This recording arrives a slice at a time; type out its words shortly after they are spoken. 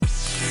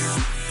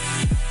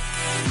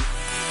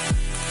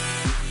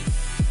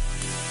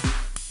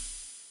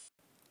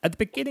At the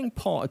beginning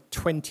part of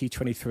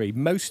 2023,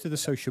 most of the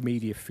social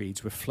media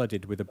feeds were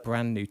flooded with a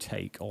brand new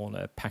take on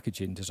a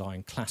packaging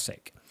design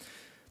classic.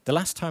 The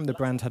last time the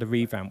brand had a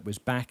revamp was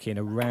back in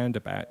around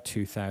about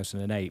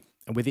 2008,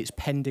 and with its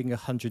pending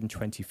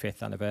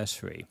 125th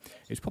anniversary,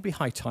 it's probably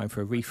high time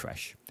for a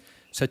refresh.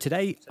 So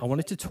today, I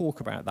wanted to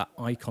talk about that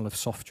icon of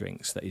soft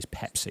drinks that is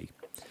Pepsi.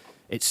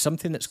 It's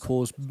something that's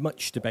caused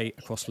much debate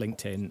across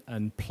LinkedIn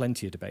and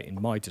plenty of debate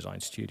in my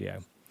design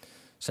studio.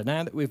 So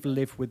now that we've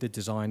lived with the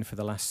design for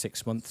the last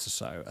 6 months or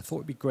so, I thought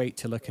it'd be great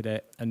to look at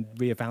it and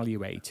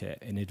reevaluate it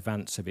in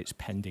advance of its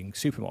pending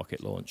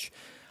supermarket launch.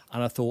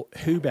 And I thought,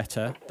 who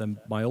better than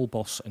my old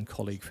boss and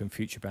colleague from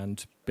Future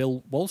Brand,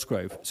 Bill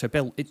Walsgrove. So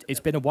Bill,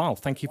 it's been a while.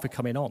 Thank you for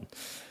coming on.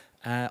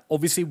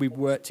 Obviously, we've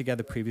worked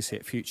together previously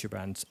at Future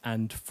Brand,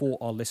 and for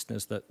our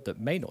listeners that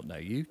may not know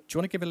you, do you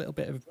want to give a little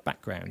bit of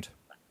background?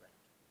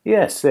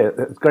 Yes, yeah,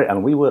 that's great.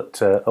 And we worked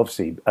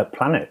obviously at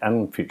Planet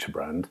and Future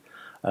Brand,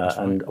 Right.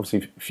 and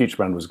obviously Future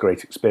Brand was a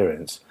great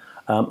experience.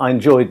 I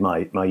enjoyed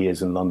my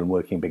years in London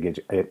working big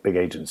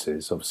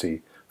agencies,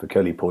 obviously for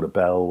Curly Porter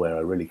Bell, where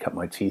I really cut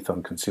my teeth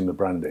on consumer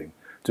branding,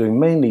 doing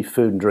mainly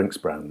food and drinks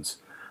brands.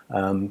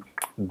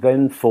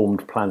 Then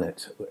formed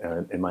Planet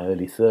in my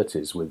early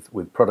 30s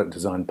with product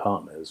design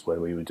partners,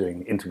 where we were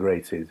doing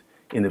integrated,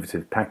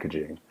 innovative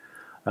packaging.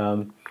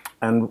 And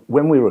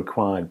when we were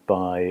acquired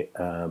by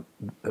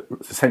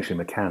essentially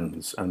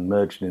McCann's and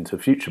merged into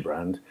Future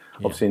Brand,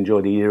 obviously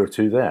enjoyed a year or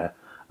two there.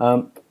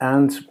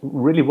 And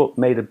really what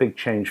made a big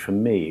change for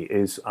me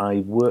is I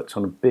worked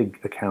on a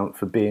big account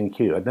for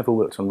B&Q. I'd never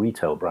worked on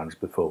retail brands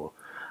before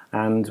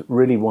and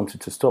really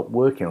wanted to stop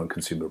working on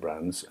consumer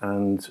brands,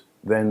 and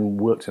then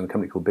worked in a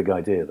company called Big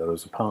Idea that I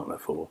was a partner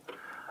for,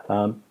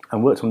 and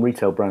worked on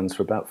retail brands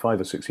for about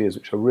 5 or 6 years,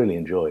 which I really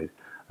enjoyed.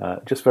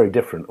 Just very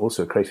different,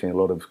 also creating a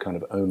lot of kind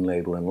of own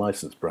label and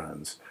licensed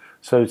brands.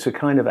 So to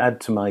kind of add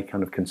to my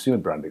kind of consumer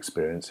brand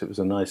experience, it was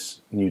a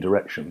nice new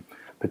direction,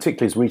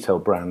 particularly as retail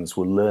brands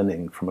were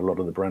learning from a lot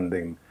of the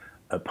branding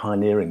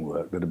pioneering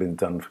work that had been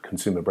done for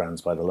consumer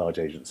brands by the large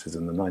agencies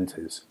in the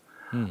 90s.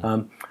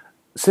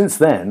 Since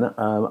then,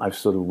 I've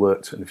sort of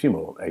worked in a few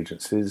more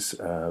agencies,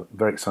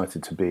 very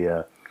excited to be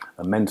a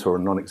mentor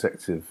and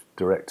non-executive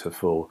director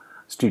for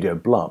Studio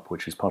Blup,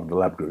 which is part of the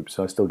Lab Group,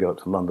 so I still go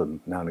up to London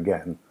now and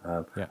again.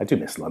 I do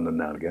miss London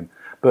now and again.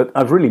 But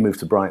I've really moved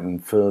to Brighton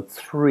for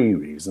 3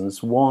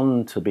 reasons.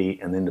 1, to be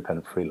an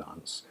independent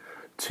freelance.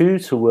 2,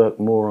 to work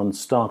more on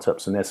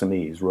startups and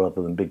SMEs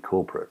rather than big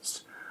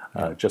corporates,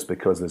 just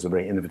because there's a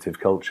very innovative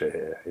culture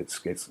here.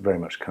 It's very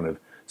much kind of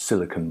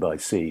Silicon by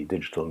Sea,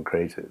 digital and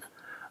creative.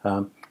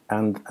 And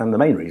the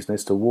main reason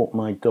is to walk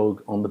my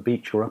dog on the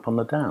beach or up on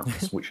the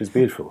downs, which is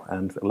beautiful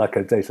and like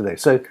a day to day.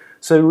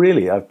 So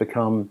really, I've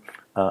become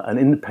an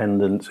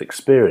independent,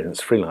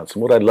 experienced freelance.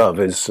 And what I love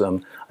is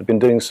I've been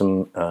doing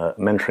some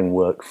mentoring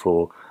work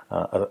for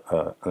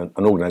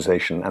an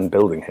organisation and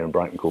building here in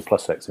Brighton called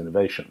PlusX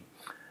Innovation.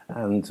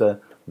 And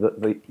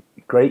the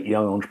great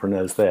young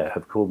entrepreneurs there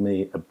have called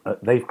me,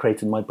 they've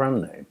created my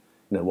brand name.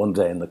 You know, one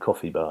day in the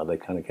coffee bar, they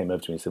kind of came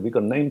over to me and said, "We've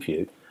got a name for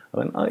you." I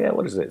went, "Oh yeah,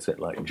 what is it? Is it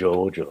like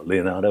George or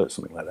Leonardo or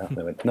something like that?" And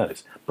they went, "No,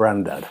 it's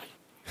Brandad."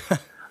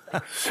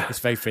 It's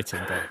very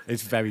fitting, though.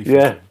 It's very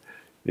fitting.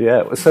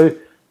 Yeah. So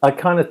I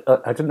kind of,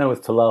 I didn't know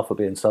whether to laugh or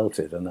be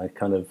insulted, and I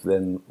kind of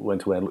then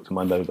went away and looked at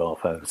my mobile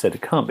phone and said,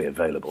 "It can't be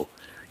available.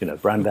 You know,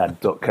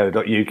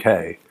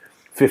 brandad.co.uk,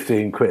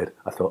 15 quid.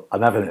 I thought,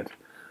 I'm having it.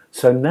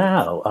 So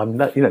now,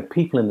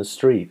 people in the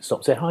street stop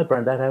and say, "Hi,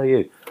 Brandad, how are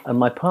you?" And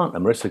my partner,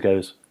 Marissa,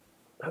 goes,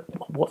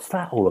 "What's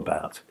that all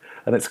about?"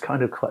 And it's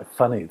kind of quite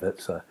funny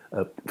that,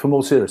 for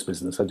more serious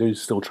business, I do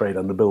still trade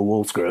under Bill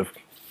Walsgrove.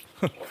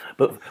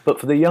 but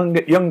for the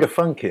younger,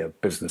 funkier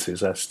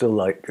businesses, I still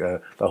like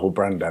the whole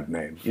Brandad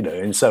name. You know,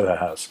 in Soho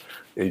House,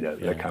 they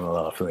kind of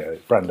laugh.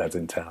 Brandad's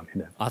in town.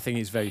 I think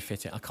it's very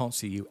fitting. I can't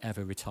see you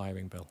ever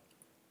retiring, Bill.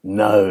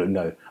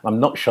 No, I'm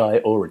not shy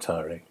or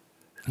retiring.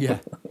 Yeah,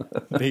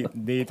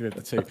 neither of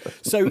the two.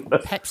 So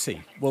Pepsi,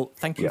 well,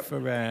 thank you for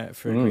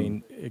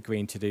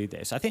agreeing to do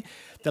this. I think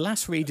the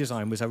last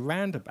redesign was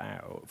around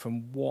about,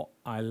 from what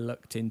I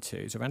looked into,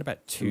 it's around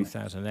about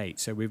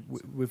 2008. So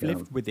we've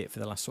lived with it for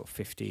the last sort of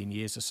 15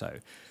 years or so.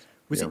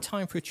 Was it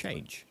time for a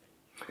change?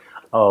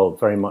 Oh,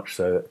 very much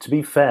so. To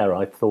be fair,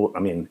 I thought,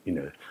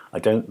 I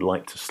don't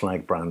like to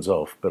slag brands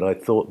off, but I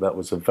thought that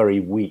was a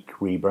very weak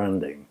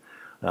rebranding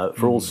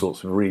for all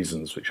sorts of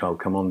reasons, which I'll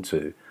come on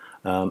to.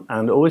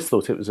 And I always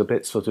thought it was a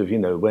bit sort of,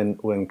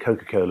 when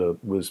Coca-Cola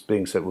was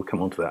being so, we'll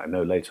come on to that I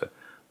know later,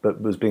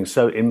 but was being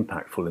so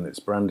impactful in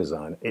its brand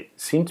design, it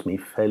seemed to me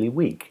fairly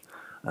weak.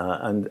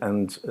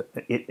 And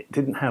it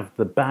didn't have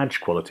the badge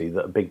quality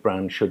that a big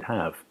brand should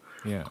have.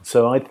 Yeah.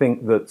 So I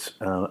think that,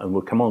 and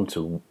we'll come on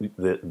to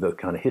the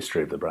kind of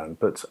history of the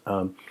brand, but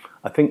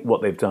I think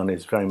what they've done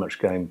is very much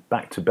going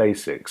back to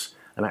basics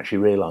and actually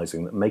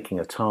realizing that making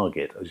a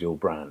target as your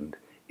brand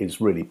is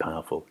really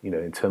powerful,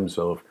 in terms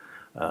of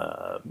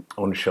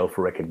on-shelf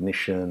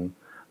recognition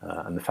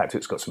and the fact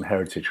it's got some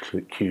heritage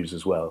cues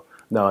as well.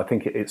 No, I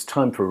think it's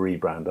time for a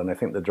rebrand, and I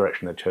think the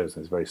direction they've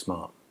chosen is very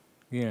smart.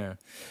 Yeah.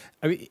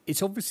 I mean,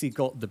 it's obviously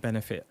got the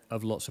benefit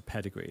of lots of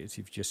pedigree, as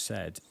you've just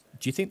said.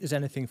 Do you think there's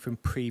anything from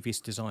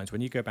previous designs,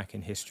 when you go back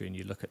in history and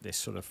you look at this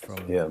sort of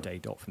from Yeah, day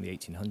dot, from the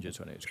 1800s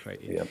when it was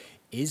created, yeah.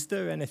 is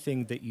there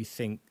anything that you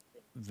think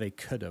they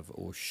could have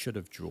or should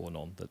have drawn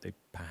on that they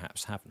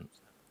perhaps haven't?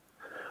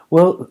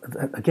 Well,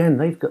 again,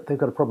 they've got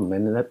a problem.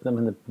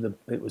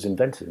 It was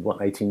invented in what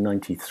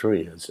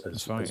 1893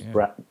 That's right, as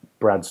yeah.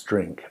 Brad's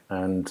drink,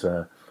 and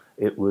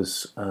it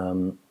was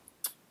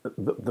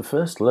the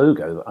first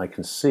logo that I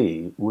can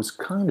see was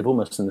kind of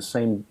almost in the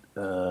same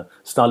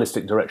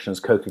stylistic direction as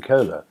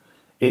Coca-Cola.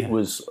 It Yeah.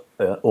 was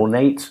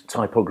ornate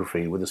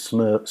typography with a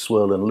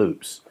swirl and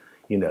loops.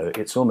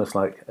 It's almost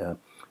like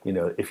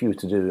if you were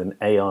to do an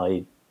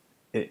AI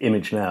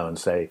image now and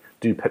say,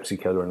 do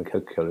Pepsi Cola in the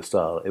Coca-Cola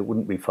style, it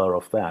wouldn't be far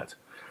off that.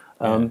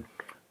 Yeah.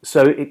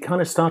 So it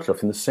kind of started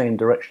off in the same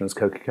direction as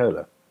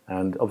Coca-Cola.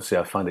 And obviously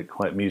I find it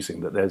quite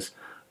amusing that there's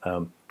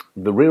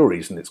the real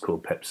reason it's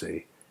called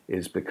Pepsi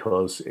is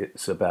because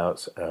it's about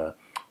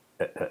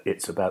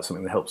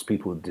something that helps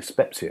people with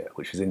dyspepsia,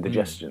 which is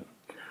indigestion.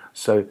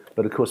 So,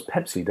 but of course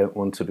Pepsi don't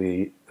want to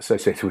be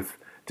associated with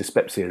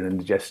dyspepsia and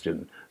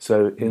indigestion.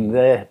 So in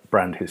their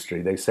brand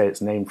history, they say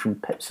it's named from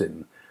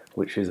pepsin,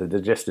 which is a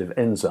digestive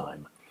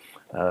enzyme.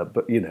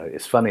 But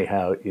it's funny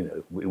how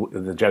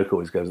the joke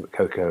always goes that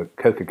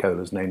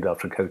Coca-Cola is named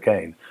after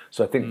cocaine.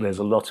 So I think there's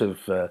a lot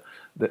of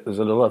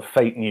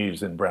fake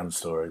news in brand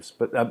stories.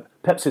 But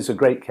Pepsi is a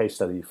great case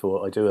study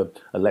for. I do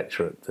a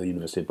lecture at the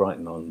University of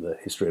Brighton on the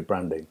history of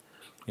branding,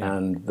 Yeah.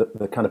 and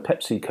the kind of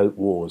Pepsi Coke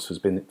wars has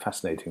been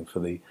fascinating for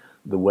the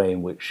way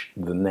in which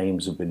the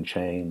names have been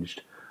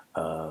changed.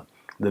 The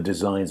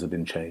designs have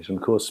been changed, and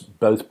of course,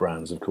 both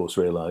brands, of course,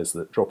 realised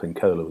that dropping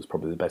cola was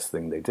probably the best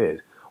thing they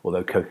did.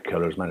 Although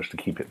Coca-Cola has managed to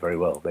keep it very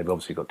well. They've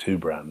obviously got two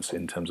brands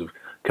in terms of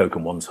Coke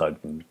on one side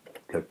and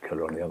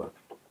Coca-Cola on the other.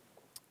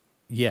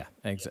 Yeah,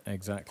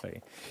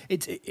 exactly.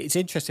 It's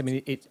interesting. I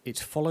mean,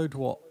 it's followed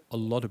what a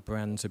lot of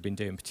brands have been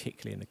doing,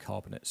 particularly in the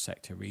carbonate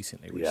sector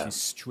recently, which Yeah, is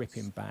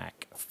stripping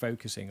back,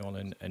 focusing on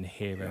and yeah,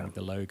 heroing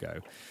the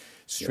logo, yeah,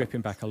 stripping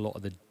back a lot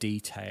of the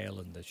detail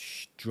and the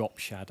drop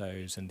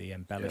shadows and the yeah,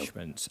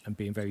 embellishments, and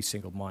being very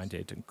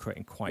single-minded and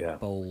creating yeah, quite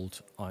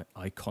bold,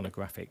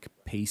 iconographic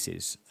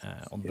pieces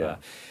on yeah. there.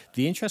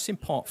 The interesting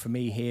part for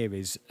me here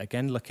is,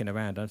 again, looking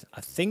around,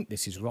 I think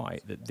this is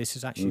right, that this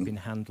has actually been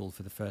handled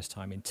for the first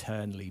time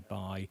internally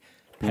by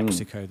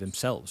PepsiCo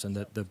themselves, and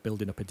that they're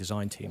building up a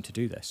design team to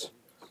do this.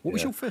 What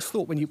was Yeah. your first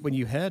thought when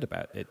you heard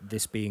about it?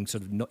 This being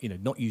sort of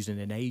not using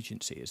an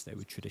agency as they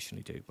would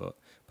traditionally do, but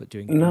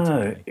doing it No,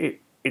 internally.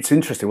 it's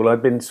interesting. Well,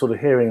 I've been sort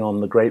of hearing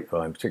on the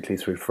grapevine, particularly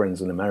through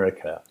friends in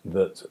America,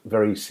 that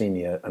very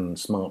senior and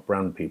smart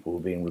brand people were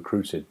being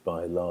recruited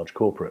by large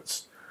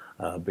corporates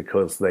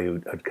because they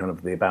had kind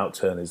of the about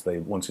turn is they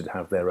wanted to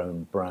have their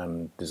own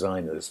brand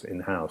designers in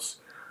house.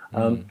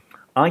 I'm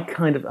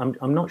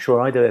not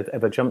sure I'd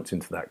ever jumped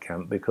into that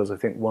camp because I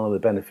think one of the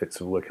benefits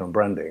of working on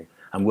branding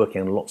and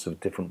working on lots of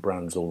different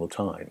brands all the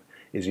time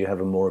is you have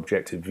a more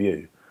objective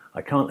view.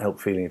 I can't help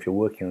feeling if you're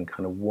working on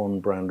kind of one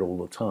brand all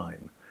the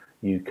time,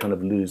 you kind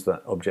of lose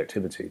that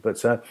objectivity.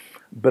 But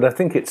I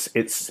think it's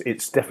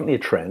definitely a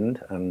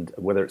trend, and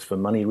whether it's for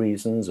money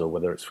reasons or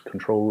whether it's for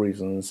control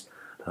reasons,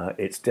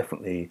 it's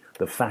definitely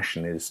the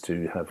fashion is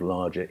to have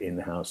larger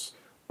in-house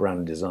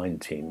brand design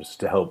teams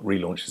to help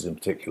relaunches in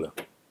particular.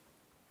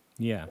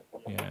 Yeah,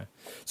 yeah.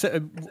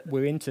 So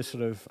we're into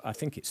sort of, I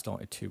think it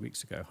started 2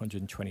 weeks ago,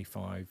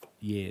 125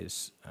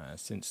 years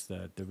since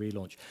the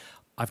relaunch.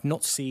 I've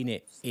not seen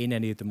it in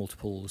any of the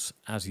multiples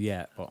as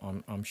yet, but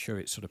I'm sure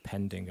it's sort of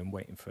pending and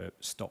waiting for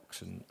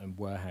stocks and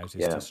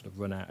warehouses Yeah, to sort of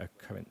run out of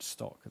current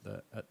stock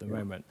at the yeah.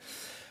 moment.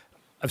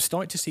 I've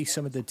started to see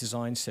some of the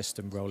design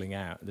system rolling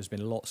out. There's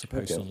been lots of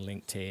posts Okay. on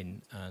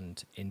LinkedIn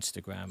and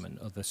Instagram and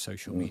other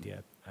social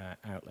media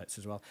outlets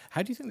as well.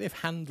 How do you think they've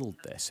handled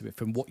this? I mean,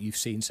 from what you've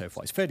seen so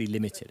far? It's fairly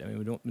limited. I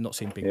mean, we're not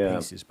seeing big Yeah.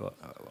 pieces, but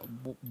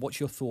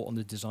what's your thought on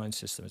the design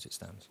system as it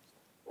stands?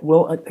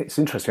 Well, it's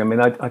interesting. I mean,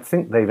 I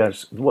think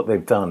what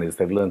they've done is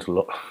they've learned a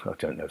lot. I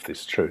don't know if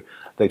this is true.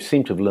 They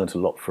seem to have learned a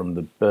lot from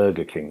the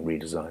Burger King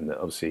redesign that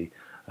obviously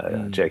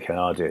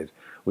JKR did,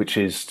 which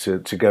is to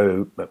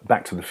go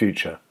back to the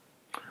future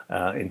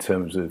in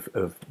terms of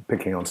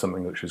picking on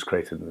something which was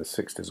created in the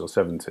 60s or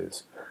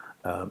 70s.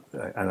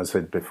 And as I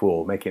said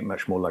before, making it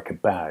much more like a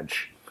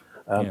badge.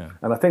 Yeah,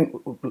 And I think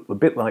a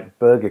bit like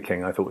Burger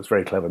King, I thought was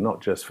very clever,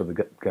 not just for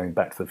the going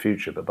back to the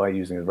future, but by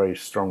using a very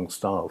strong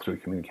style through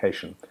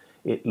communication.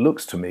 It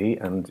looks to me,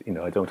 and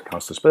I don't want to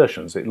cast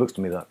aspersions, it looks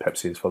to me that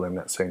Pepsi is following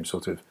that same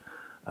sort of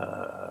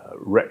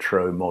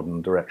retro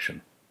modern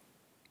direction.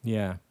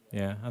 yeah,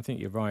 yeah. I think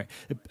you're right.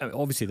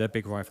 Obviously, their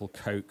big rival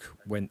Coke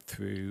went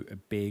through a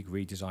big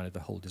redesign of the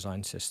whole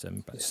design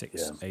system about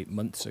Yeah, 8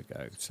 months ago,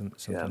 yeah.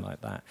 something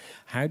like that.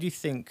 How do you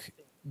think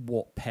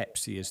what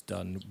Pepsi has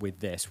done with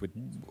this, with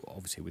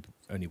obviously with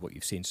only what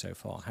you've seen so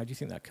far, how do you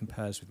think that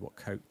compares with what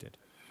Coke did?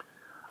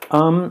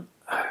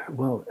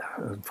 Well,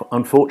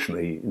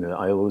 unfortunately,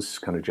 I always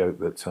kind of joke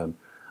that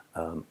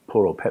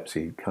poor old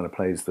Pepsi kind of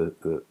plays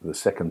the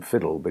second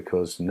fiddle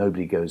because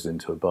nobody goes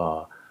into a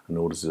bar and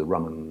orders a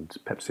rum and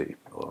Pepsi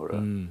or a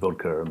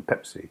vodka and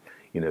Pepsi.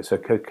 So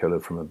Coca-Cola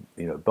from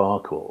a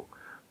bar call.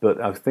 But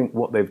I think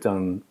what they've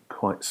done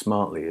quite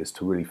smartly is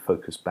to really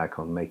focus back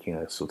on making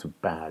a sort of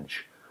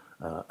badge,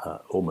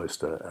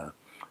 almost a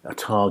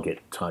target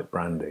type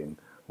branding,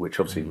 which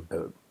obviously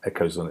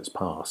echoes on its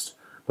past.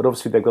 But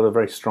obviously they've got a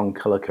very strong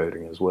colour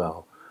coding as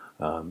well.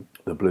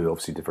 The blue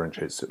obviously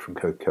differentiates it from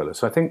Coca-Cola.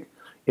 So I think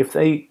if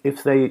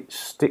they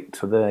stick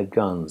to their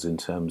guns in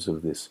terms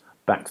of this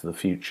Back to the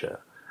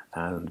Future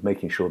and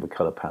making sure the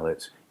colour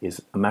palette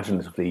is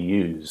imaginatively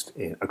used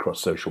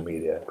across social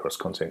media, across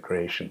content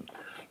creation,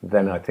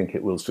 then I think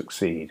it will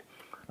succeed.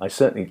 I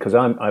certainly, because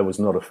I was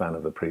not a fan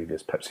of the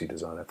previous Pepsi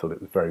design. I thought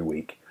it was very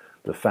weak.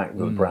 The fact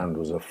that the brand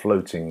was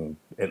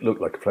it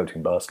looked like a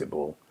floating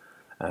basketball,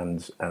 and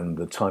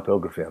the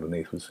typography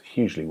underneath was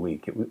hugely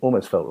weak. It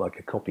almost felt like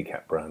a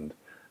copycat brand.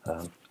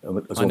 I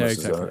know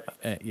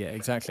exactly. Yeah,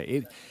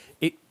 exactly.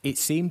 It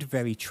seemed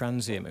very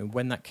transient, and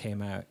when that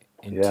came out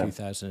in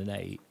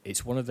 2008,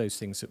 it's one of those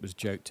things that was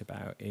joked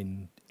about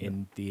in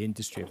the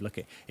industry of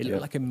looking. It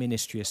looked like a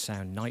Ministry of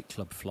Sound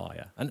nightclub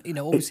flyer, and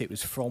obviously it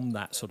was from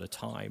that sort of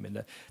time,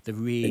 and the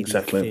really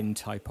thin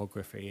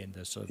typography and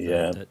the sort of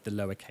the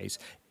lowercase.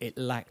 It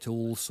lacked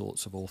all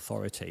sorts of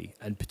authority,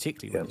 and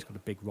particularly when it's got a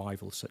big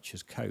rival such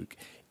as Coke,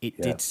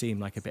 it did seem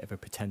like a bit of a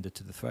pretender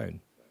to the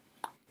throne.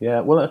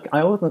 Yeah, well,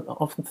 I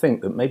often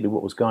think that maybe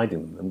what was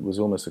guiding them was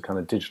almost a kind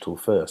of digital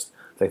first.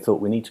 They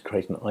thought we need to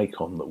create an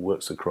icon that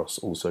works across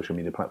all social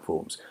media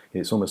platforms.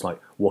 It's almost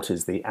like, what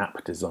is the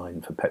app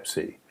design for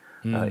Pepsi?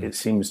 It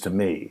seems to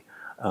me.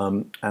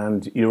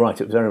 And you're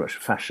right, it was very much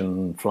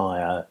fashion,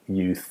 flyer,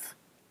 youth,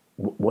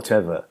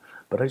 whatever.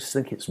 But I just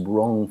think it's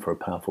wrong for a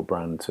powerful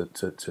brand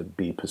to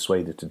be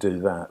persuaded to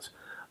do that,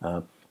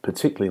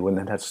 particularly when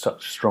they'd had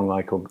such strong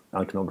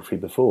iconography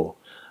before.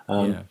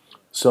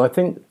 So I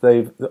think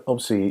they're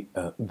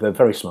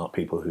very smart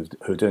people who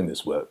are doing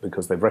this work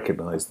because they've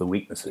recognised the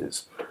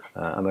weaknesses,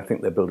 and I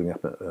think they're building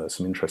up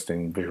some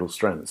interesting visual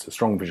strengths, a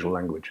strong visual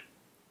language.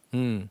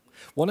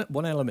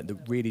 One element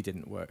that really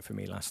didn't work for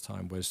me last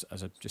time was,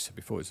 as I just said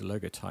before, was the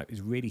logo type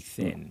is really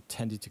thin,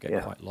 tended to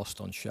get quite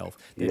lost on shelf.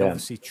 They'd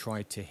obviously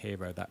tried to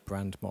hero that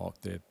brand mark,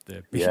 the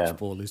beach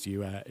ball as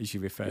you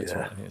refer to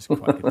it. I think it's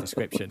quite a good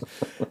description.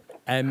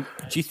 Do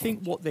you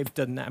think what they've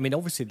done now, I mean,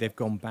 obviously they've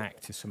gone back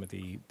to some of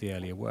the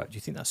earlier work. Do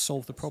you think that's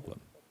solved the problem?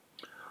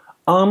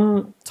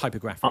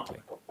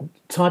 Typographically?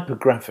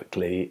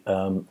 Typographically,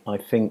 I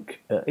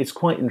think it's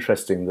quite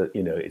interesting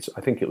that,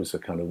 I think it was a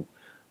kind of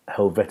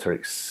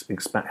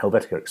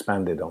Helvetica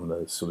expanded on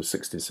the sort of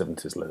 60s,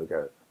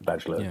 70s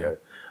badge logo.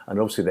 And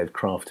obviously they've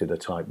crafted a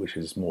type which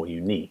is more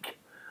unique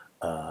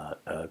to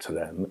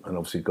them, and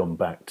obviously gone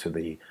back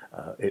to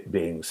it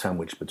being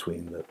sandwiched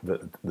between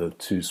the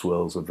two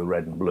swirls of the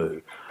red and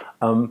blue.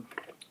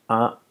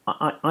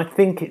 I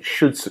think it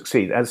should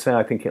succeed. As I say,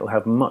 I think it'll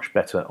have much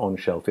better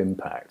on-shelf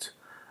impact.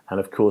 And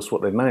of course,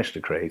 what they've managed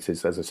to create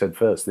is, as I said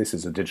first, this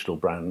is a digital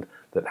brand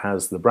that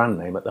has the brand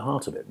name at the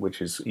heart of it,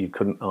 which is, you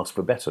couldn't ask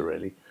for better,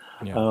 really.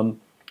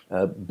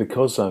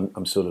 Because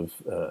I'm sort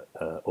of,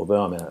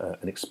 although I'm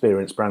an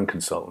experienced brand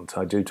consultant,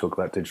 I do talk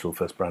about digital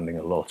first branding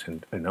a lot,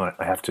 and I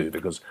have to,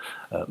 because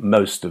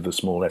most of the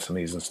small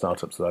SMEs and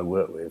startups that I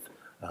work with,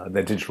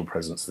 their digital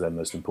presence is their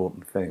most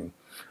important thing.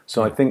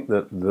 So I think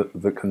that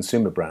the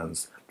consumer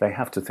brands, they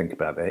have to think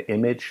about their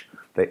image.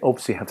 They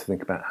obviously have to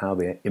think about how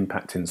they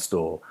impact in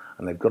store,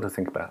 and they've got to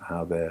think about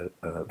how their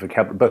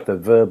both their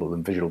verbal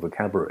and visual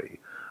vocabulary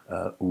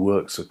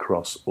works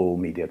across all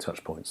media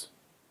touchpoints.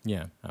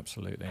 Yeah,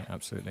 absolutely.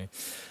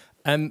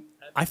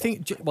 I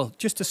think,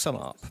 just to sum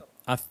up,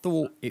 I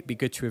thought it'd be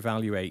good to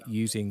evaluate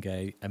using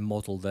a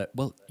model that,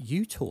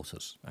 you taught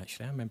us,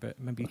 actually. I remember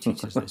you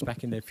teaching us this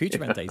back in the Future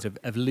Brand days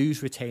of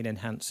lose, retain,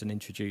 enhance, and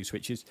introduce,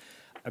 which is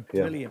a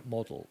brilliant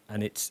model.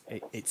 And it's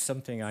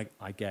something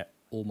I get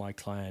all my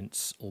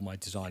clients, all my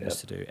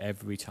designers to do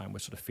every time we're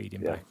sort of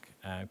feeding back,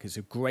 because it's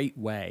a great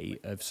way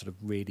of sort of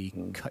really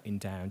cutting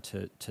down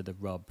to the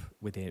rub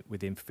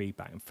within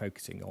feedback and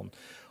focusing on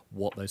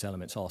what those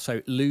elements are.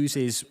 So lose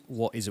is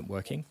what isn't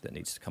working that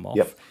needs to come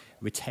off.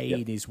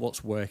 Retain is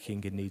what's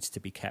working and needs to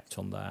be kept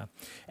on there.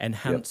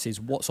 Enhance is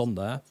what's on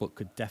there but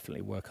could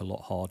definitely work a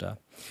lot harder.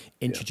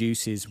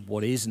 Introduce is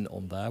what isn't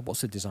on there,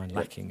 what's the design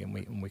lacking, and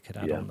we could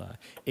add on there.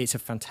 It's a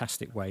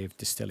fantastic way of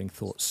distilling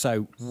thoughts.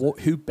 So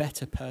who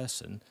better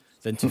person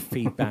than to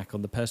feed back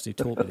on the person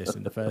who taught me this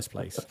in the first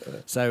place?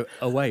 So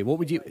what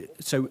would you?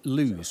 So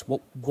lose.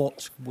 What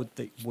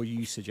would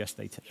you suggest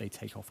they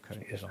take off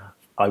current design?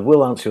 I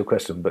will answer your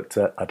question, but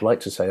I'd like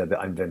to say that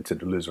I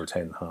invented lose,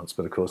 retain, enhance.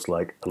 But of course,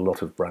 like a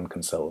lot of brand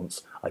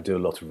consultants, I do a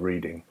lot of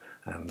reading,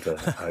 and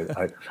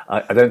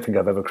I don't think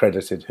I've ever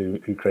credited who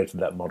created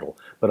that model.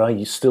 But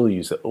I still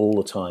use it all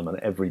the time on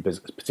every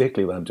business,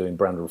 particularly when I'm doing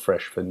brand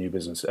refresh for new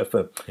business,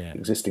 for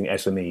existing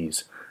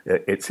SMEs.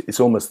 It's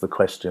almost the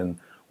question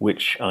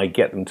which I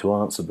get them to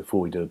answer before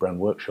we do a brand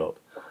workshop.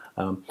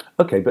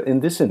 Okay, but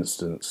in this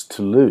instance,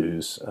 to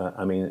lose,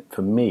 I mean,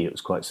 for me, it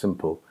was quite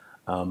simple.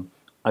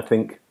 I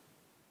think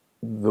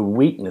the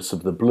weakness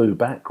of the blue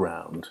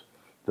background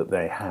that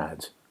they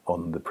had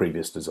on the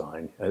previous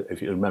design.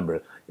 If you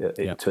remember,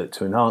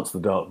 to enhance the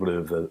dark blue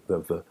of the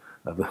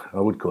I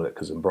would call it,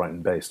 because I'm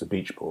Brighton based, a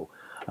beach ball.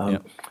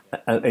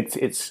 And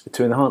it's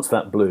to enhance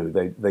that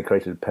blue. They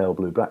created a pale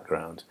blue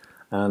background,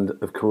 and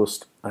of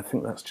course, I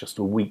think that's just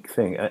a weak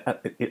thing.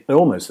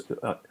 The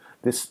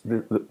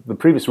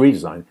previous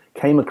redesign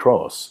came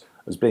across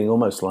as being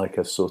almost like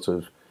a sort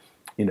of,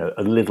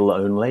 a little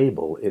own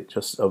label. It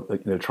just,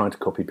 trying to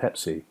copy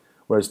Pepsi.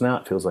 Whereas now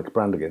it feels like a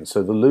brand again.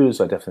 So the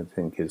lose, I definitely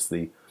think, is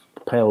the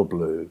pale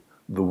blue,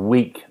 the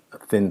weak,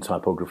 thin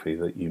typography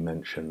that you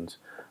mentioned.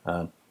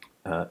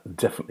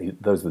 Definitely,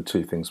 those are the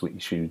two things which you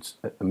should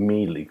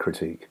immediately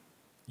critique.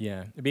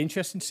 Yeah, it'd be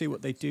interesting to see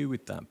what they do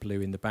with that blue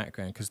in the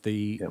background, because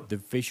the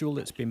visual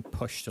that's been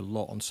pushed a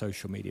lot on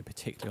social media,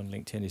 particularly on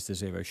LinkedIn, is the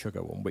zero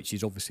sugar one, which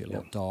is obviously a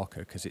lot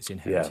darker because it's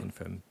inheriting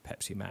from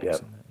Pepsi Max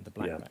and the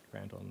black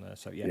background on there.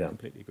 So I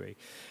completely agree.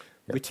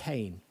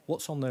 Retain.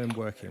 What's on there and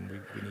working we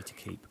need to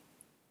keep?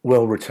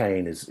 Well,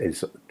 retain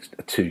is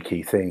two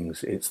key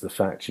things. It's the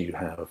fact you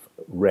have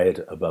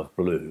red above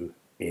blue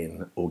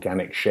in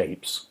organic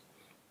shapes,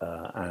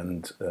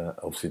 and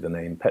obviously the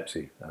name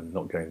Pepsi, and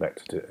not going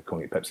back to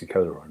calling it Pepsi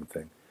Cola or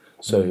anything.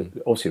 So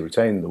obviously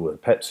retain the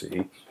word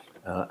Pepsi,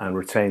 and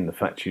retain the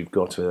fact you've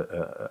got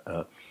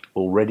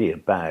already a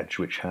badge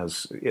which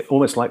has,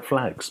 almost like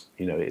flags.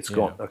 It's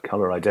got a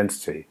colour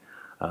identity,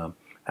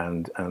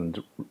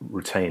 and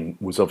retain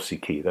was obviously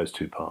key. Those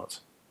two parts.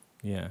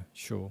 Yeah,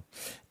 sure.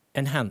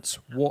 Enhance.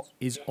 What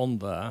is on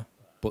there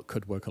but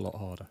could work a lot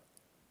harder?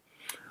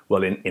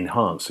 Well,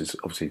 enhance is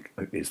obviously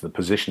the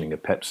positioning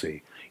of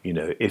Pepsi.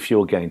 If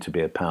you're going to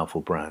be a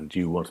powerful brand,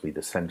 you want to be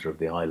the centre of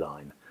the eye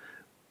line.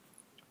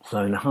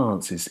 So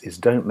enhance is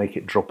don't make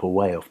it drop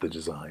away off the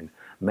design.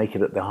 Make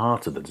it at the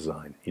heart of the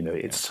design.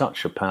 It's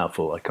such a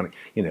powerful, iconic.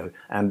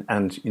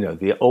 And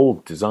the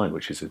old design,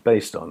 which this is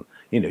based on.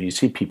 You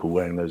see people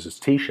wearing those as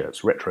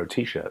T-shirts, retro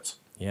T-shirts.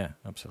 Yeah,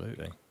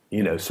 absolutely.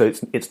 So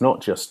it's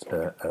not just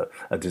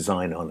a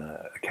design on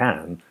a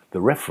can. The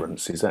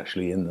reference is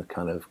actually in the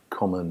kind of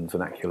common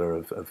vernacular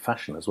of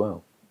fashion as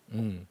well.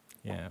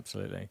 Yeah,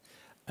 absolutely.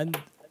 And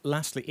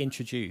lastly,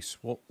 introduce.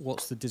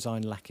 What's the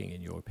design lacking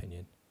in your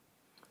opinion?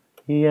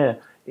 Yeah,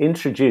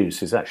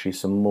 introduce is actually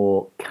some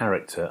more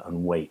character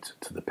and weight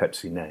to the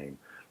Pepsi name.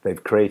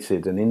 They've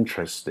created an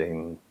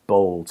interesting,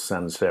 bold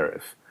sans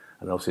serif,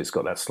 and obviously it's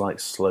got that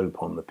slight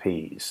slope on the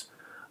P's.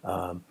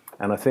 And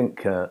I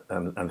think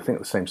the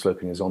same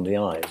sloping is on the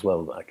I as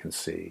well that I can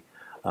see.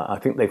 I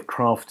think they've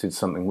crafted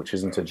something which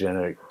isn't a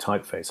generic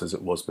typeface as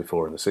it was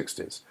before in the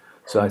 60s.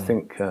 So I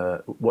think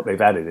what they've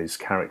added is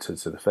character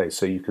to the face.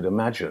 So you could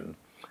imagine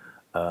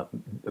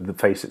the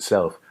face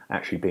itself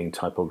actually being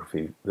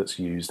typography that's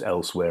used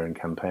elsewhere in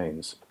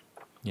campaigns.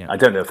 Yeah. I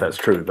don't know if that's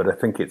true, but I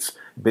think it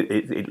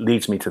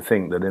leads me to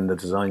think that in the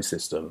design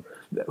system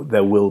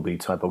there will be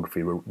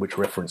typography which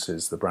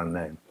references the brand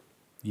name.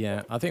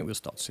 Yeah, I think we'll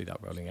start to see that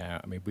rolling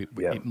out. I mean,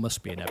 it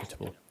must be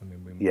inevitable. I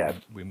mean,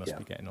 we must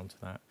be getting onto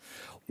that.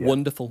 Yeah.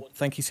 Wonderful.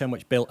 Thank you so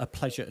much, Bill. A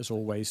pleasure as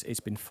always. It's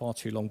been far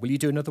too long. Will you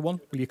do another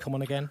one? Will you come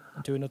on again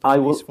and do another? I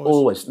will for us?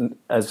 Always.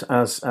 As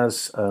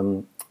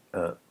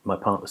my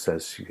partner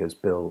says, she goes,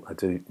 Bill, I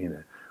do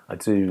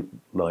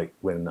like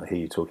when I hear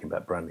you talking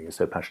about branding. You're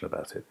so passionate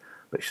about it.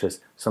 But she says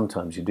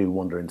sometimes you do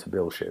wander into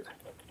Bill shit.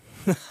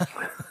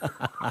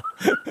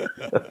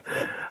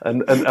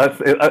 and I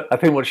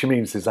think what she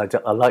means is I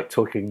like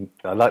talking.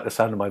 I like the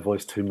sound of my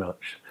voice too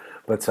much,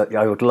 but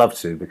I would love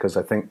to, because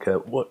I think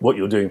what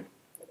you're doing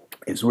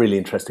is really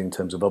interesting in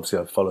terms of, obviously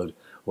I've followed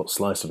what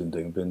Slice have been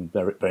doing, been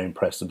very, very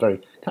impressed,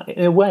 and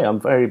in a way I'm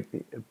very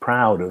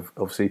proud of.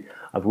 Obviously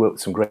I've worked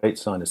with some great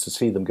designers. To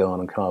see them go on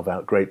and carve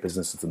out great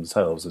businesses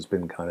themselves has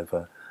been kind of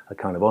a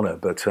kind of honour,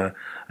 but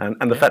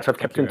and the fact I've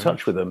kept in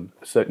touch with them.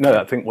 So no,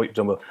 I think what you've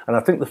done well, and I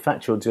think the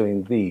fact you're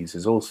doing these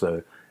is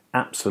also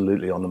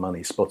absolutely on the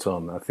money, spot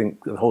on. I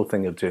think the whole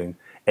thing of doing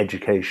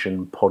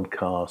education,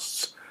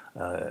 podcasts,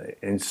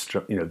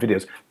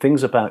 videos,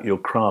 things about your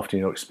craft and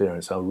your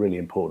experience are really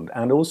important.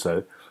 And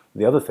also,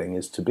 the other thing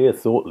is, to be a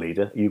thought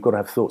leader, you've got to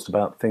have thoughts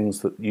about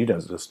things that you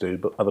don't just do,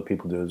 but other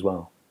people do as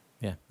well.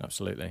 Yeah,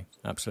 absolutely.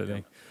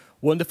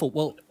 Wonderful.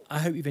 Well, I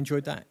hope you've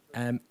enjoyed that.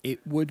 It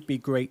would be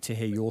great to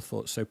hear your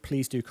thoughts, so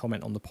please do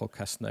comment on the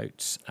podcast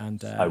notes,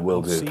 and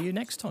I'll see you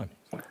next time.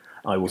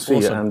 I will see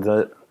you,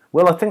 and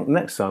well, I think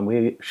next time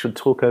we should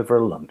talk over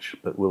a lunch,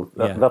 but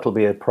that'll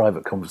be a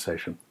private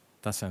conversation.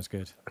 That sounds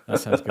good.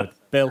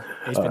 Bill,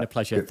 it's been a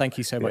pleasure. Good. Thank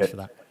you so much for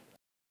that.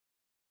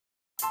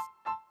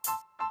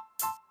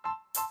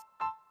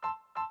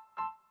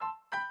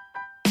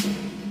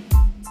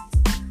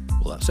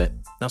 Well, that's it.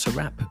 That's a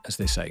wrap, as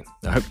they say.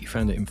 I hope you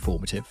found it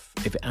informative.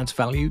 If it adds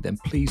value, then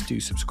please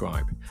do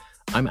subscribe.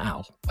 I'm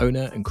Al,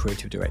 owner and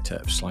creative director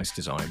of Slice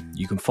Design.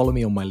 You can follow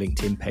me on my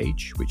LinkedIn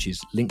page, which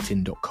is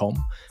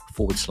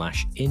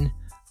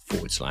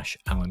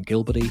linkedin.com/in/Alan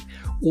Gilberty,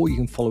 or you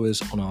can follow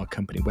us on our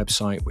company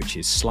website, which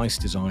is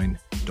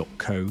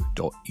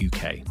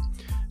slicedesign.co.uk.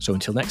 So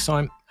until next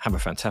time, have a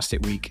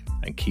fantastic week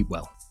and keep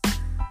well.